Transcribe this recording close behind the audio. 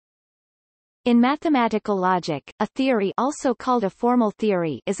In mathematical logic, a theory, also called a formal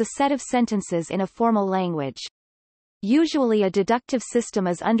theory, is a set of sentences in a formal language. Usually a deductive system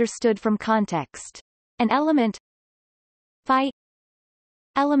is understood from context. An element phi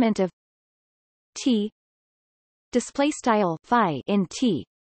element of T display style phi in T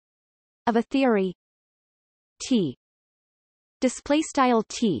of a theory T display style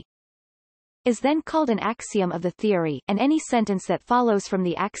T is then called an axiom of the theory, and any sentence that follows from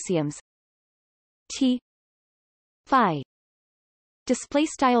the axioms T phi display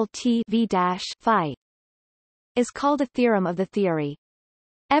style T v dash phi is called a theorem of the theory.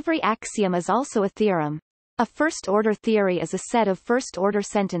 Every axiom is also a theorem. A first-order theory is a set of first-order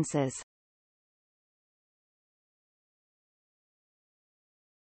sentences.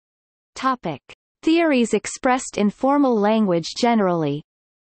 Topic: Theories expressed in formal language generally.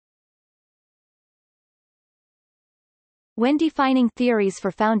 When defining theories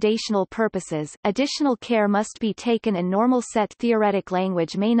for foundational purposes, additional care must be taken and normal set theoretic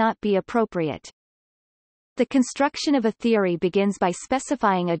language may not be appropriate. The construction of a theory begins by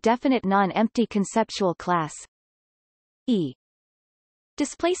specifying a definite non-empty conceptual class E.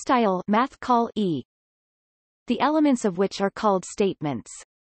 Display style math call E. The elements of which are called statements.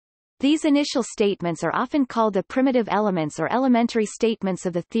 These initial statements are often called the primitive elements or elementary statements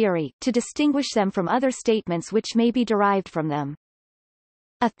of the theory, to distinguish them from other statements which may be derived from them.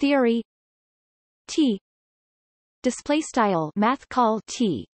 A theory T display style math call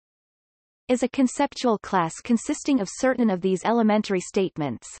T is a conceptual class consisting of certain of these elementary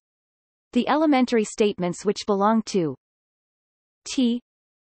statements. The elementary statements which belong to T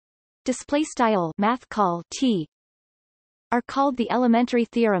display style math call T are called the elementary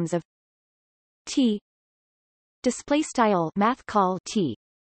theorems of T display style math call T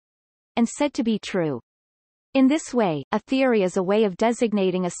and said to be true. In this way, a theory is a way of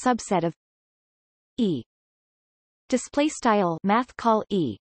designating a subset of E display style math call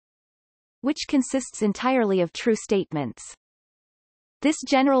E which consists entirely of true statements. This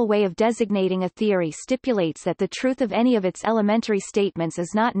general way of designating a theory stipulates that the truth of any of its elementary statements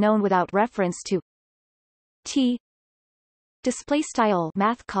is not known without reference to T display style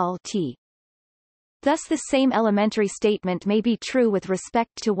math call T. Thus the same elementary statement may be true with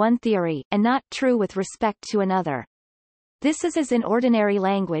respect to one theory, and not true with respect to another. This is as in ordinary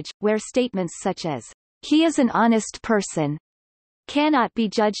language, where statements such as, "He is an honest person," cannot be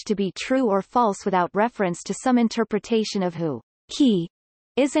judged to be true or false without reference to some interpretation of who he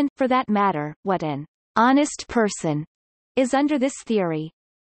is and, for that matter, what an honest person is under this theory.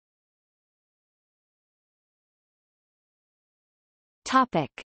 Topic: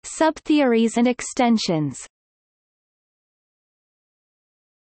 Subtheories and extensions.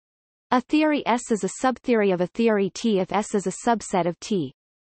 A theory S is a subtheory of a theory T if S is a subset of T.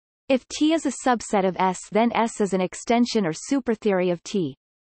 If T is a subset of S, then S is an extension or supertheory of T.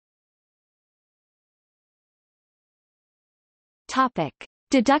 Topic: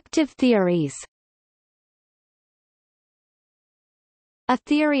 Deductive theories. A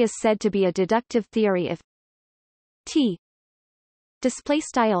theory is said to be a deductive theory if T display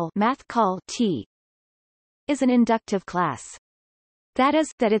style math call T is an inductive class. That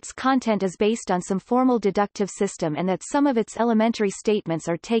is, that its content is based on some formal deductive system and that some of its elementary statements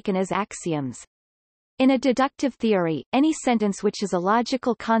are taken as axioms. In a deductive theory, any sentence which is a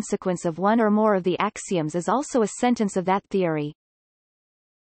logical consequence of one or more of the axioms is also a sentence of that theory.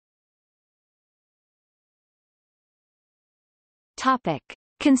 Topic: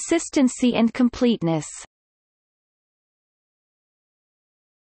 Consistency and completeness.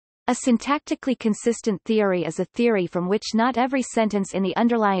 A syntactically consistent theory is a theory from which not every sentence in the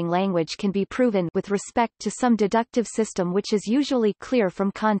underlying language can be proven with respect to some deductive system which is usually clear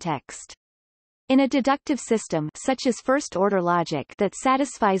from context. In a deductive system such as first-order logic that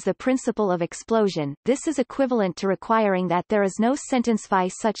satisfies the principle of explosion, this is equivalent to requiring that there is no sentence phi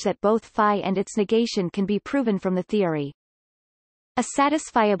such that both phi and its negation can be proven from the theory. A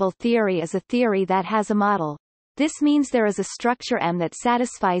satisfiable theory is a theory that has a model. This means there is a structure M that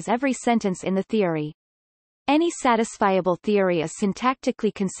satisfies every sentence in the theory. Any satisfiable theory is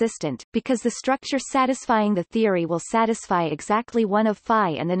syntactically consistent, because the structure satisfying the theory will satisfy exactly one of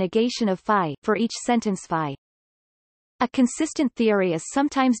phi and the negation of phi for each sentence phi. A consistent theory is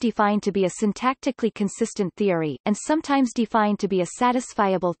sometimes defined to be a syntactically consistent theory, and sometimes defined to be a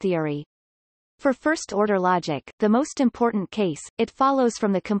satisfiable theory. For first-order logic, the most important case, it follows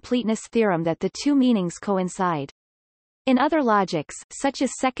from the completeness theorem that the two meanings coincide. In other logics, such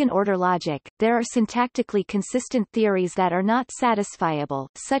as second-order logic, there are syntactically consistent theories that are not satisfiable,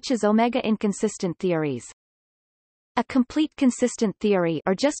 such as omega inconsistent theories. A complete consistent theory,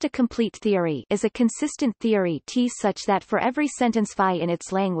 or just a complete theory, is a consistent theory T such that for every sentence phi in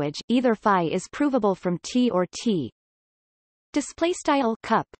its language, either phi is provable from T or T. Display style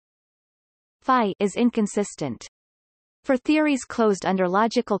cup phi is inconsistent. For theories closed under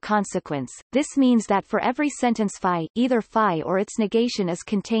logical consequence, this means that for every sentence phi, either phi or its negation is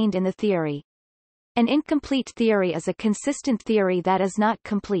contained in the theory. An incomplete theory is a consistent theory that is not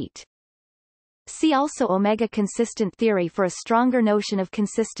complete. See also omega consistent theory for a stronger notion of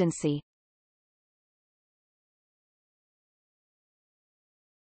consistency.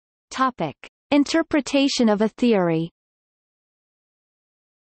 Topic: Interpretation of a theory.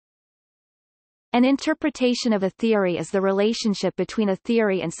 An interpretation of a theory is the relationship between a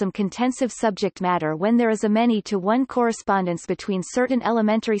theory and some contensive subject matter when there is a many-to-one correspondence between certain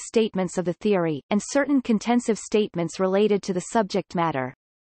elementary statements of the theory, and certain contensive statements related to the subject matter.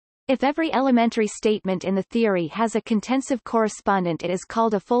 If every elementary statement in the theory has a contensive correspondent, it is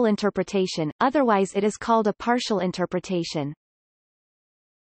called a full interpretation, otherwise it is called a partial interpretation.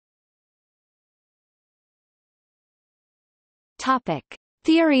 Topic: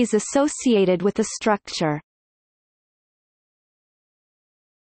 Theories associated with a structure.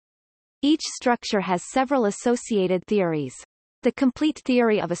 Each structure has several associated theories. The complete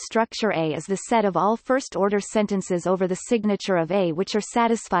theory of a structure A is the set of all first-order sentences over the signature of A which are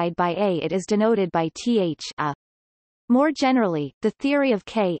satisfied by A. It is denoted by th a. More generally, the theory of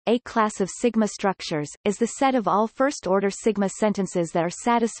K, a class of sigma structures, is the set of all first-order sigma sentences that are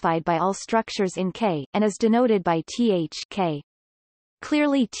satisfied by all structures in K, and is denoted by th K.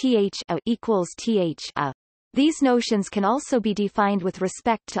 Clearly th a equals th a. These notions can also be defined with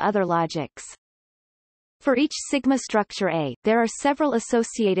respect to other logics. For each sigma structure A, there are several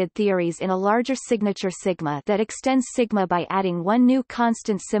associated theories in a larger signature sigma that extends sigma by adding one new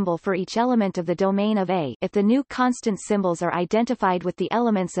constant symbol for each element of the domain of A. If the new constant symbols are identified with the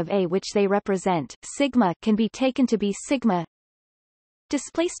elements of A which they represent, sigma can be taken to be sigma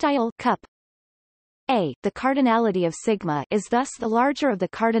display style cup A. The cardinality of sigma is thus the larger of the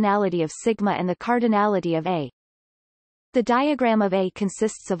cardinality of sigma and the cardinality of A. The diagram of A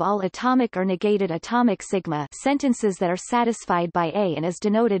consists of all atomic or negated atomic sigma sentences that are satisfied by A and is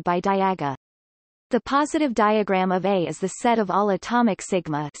denoted by diaga. The positive diagram of A is the set of all atomic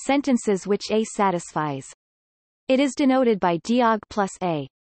sigma sentences which A satisfies. It is denoted by diag plus A.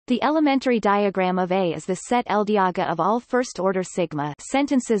 The elementary diagram of A is the set L diaga of all first-order sigma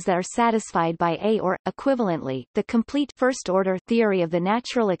sentences that are satisfied by A, or, equivalently, the complete first-order theory of the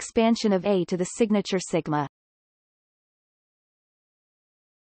natural expansion of A to the signature sigma.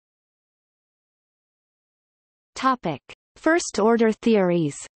 Topic: First-order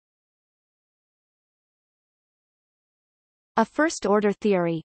theories. A first-order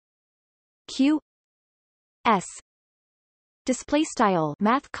theory Q S display style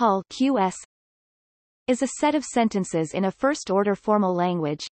math call QS is a set of sentences in a first-order formal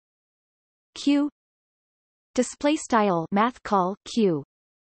language Q display style math call Q.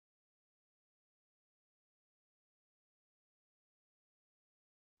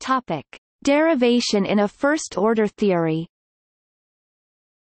 Topic: Derivation in a first-order theory.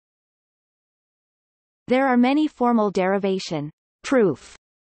 There are many formal derivation proof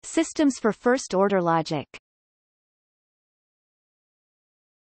systems for first-order logic.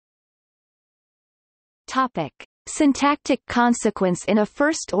 Topic: Syntactic consequence in a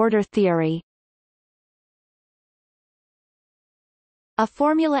first-order theory. A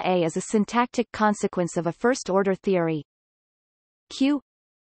formula A is a syntactic consequence of a first-order theory Q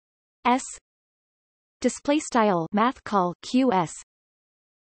S display style math call QS.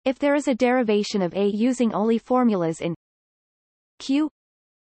 If there is a derivation of A using only formulas in Q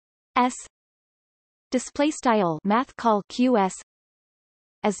S display style math call QS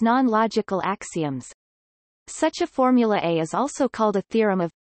as non-logical axioms, such a formula A is also called a theorem of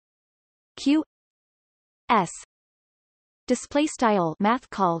Q S display style math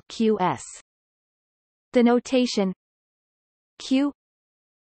call QS. The notation Q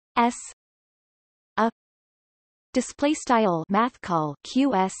S a display style math call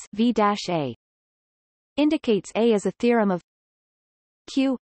QS v dash A indicates A as a theorem of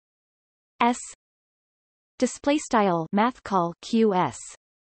Q S display style math call QS.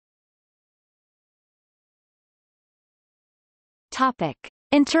 Topic: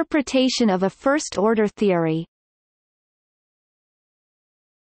 Interpretation of a first-order theory.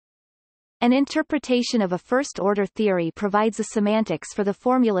 An interpretation of a first-order theory provides a semantics for the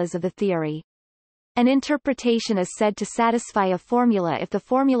formulas of the theory. An interpretation is said to satisfy a formula if the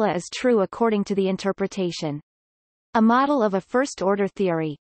formula is true according to the interpretation. A model of a first-order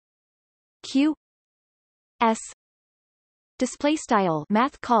theory Q S display style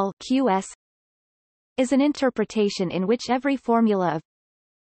math call QS is an interpretation in which every formula of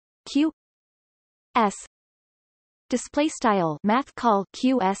Q S display style math call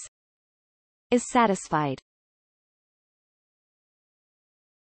QS is satisfied.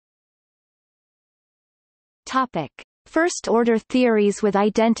 Topic: First order theories with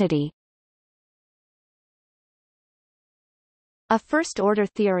identity. A first order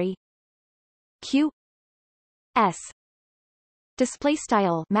theory Q S display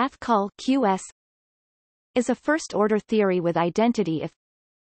style math call QS is a first order theory with identity if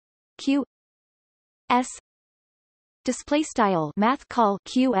Q S display style math call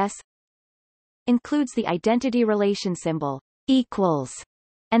QS includes the identity relation symbol equals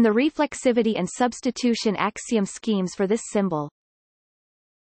and the reflexivity and substitution axiom schemes for this symbol.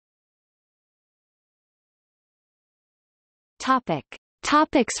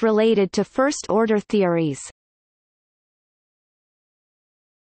 Topics related to first-order theories.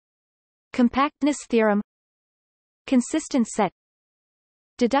 Compactness theorem, consistent set,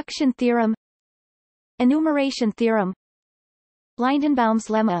 deduction theorem, enumeration theorem, Lindenbaum's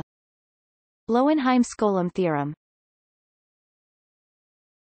lemma, Lowenheim-Skolem theorem.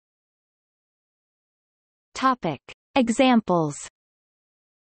 Examples.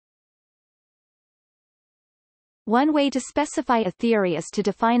 One way to specify a theory is to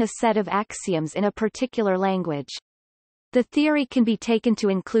define a set of axioms in a particular language. The theory can be taken to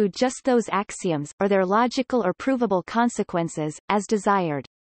include just those axioms, or their logical or provable consequences, as desired.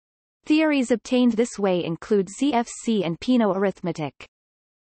 Theories obtained this way include ZFC and Pinot arithmetic.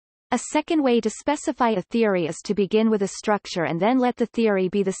 A second way to specify a theory is to begin with a structure and then let the theory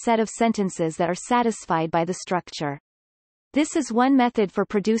be the set of sentences that are satisfied by the structure. This is one method for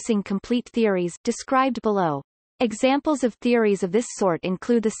producing complete theories, described below. Examples of theories of this sort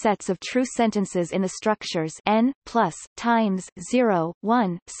include the sets of true sentences in the structures n plus times 0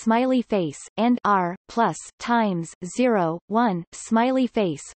 1 smiley face and r plus times 0 1 smiley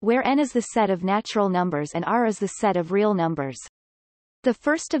face, where n is the set of natural numbers and r is the set of real numbers. The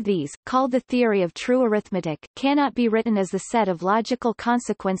first of these, called the theory of true arithmetic, cannot be written as the set of logical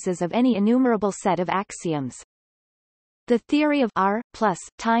consequences of any enumerable set of axioms. The theory of r plus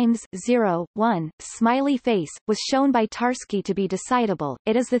times 0 1 smiley face was shown by Tarski to be decidable.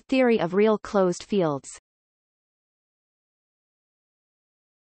 It is the theory of real closed fields.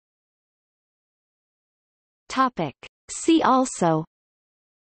 Topic. See also: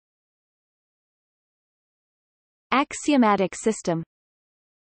 axiomatic system,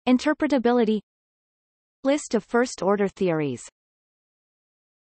 interpretability, list of first-order theories.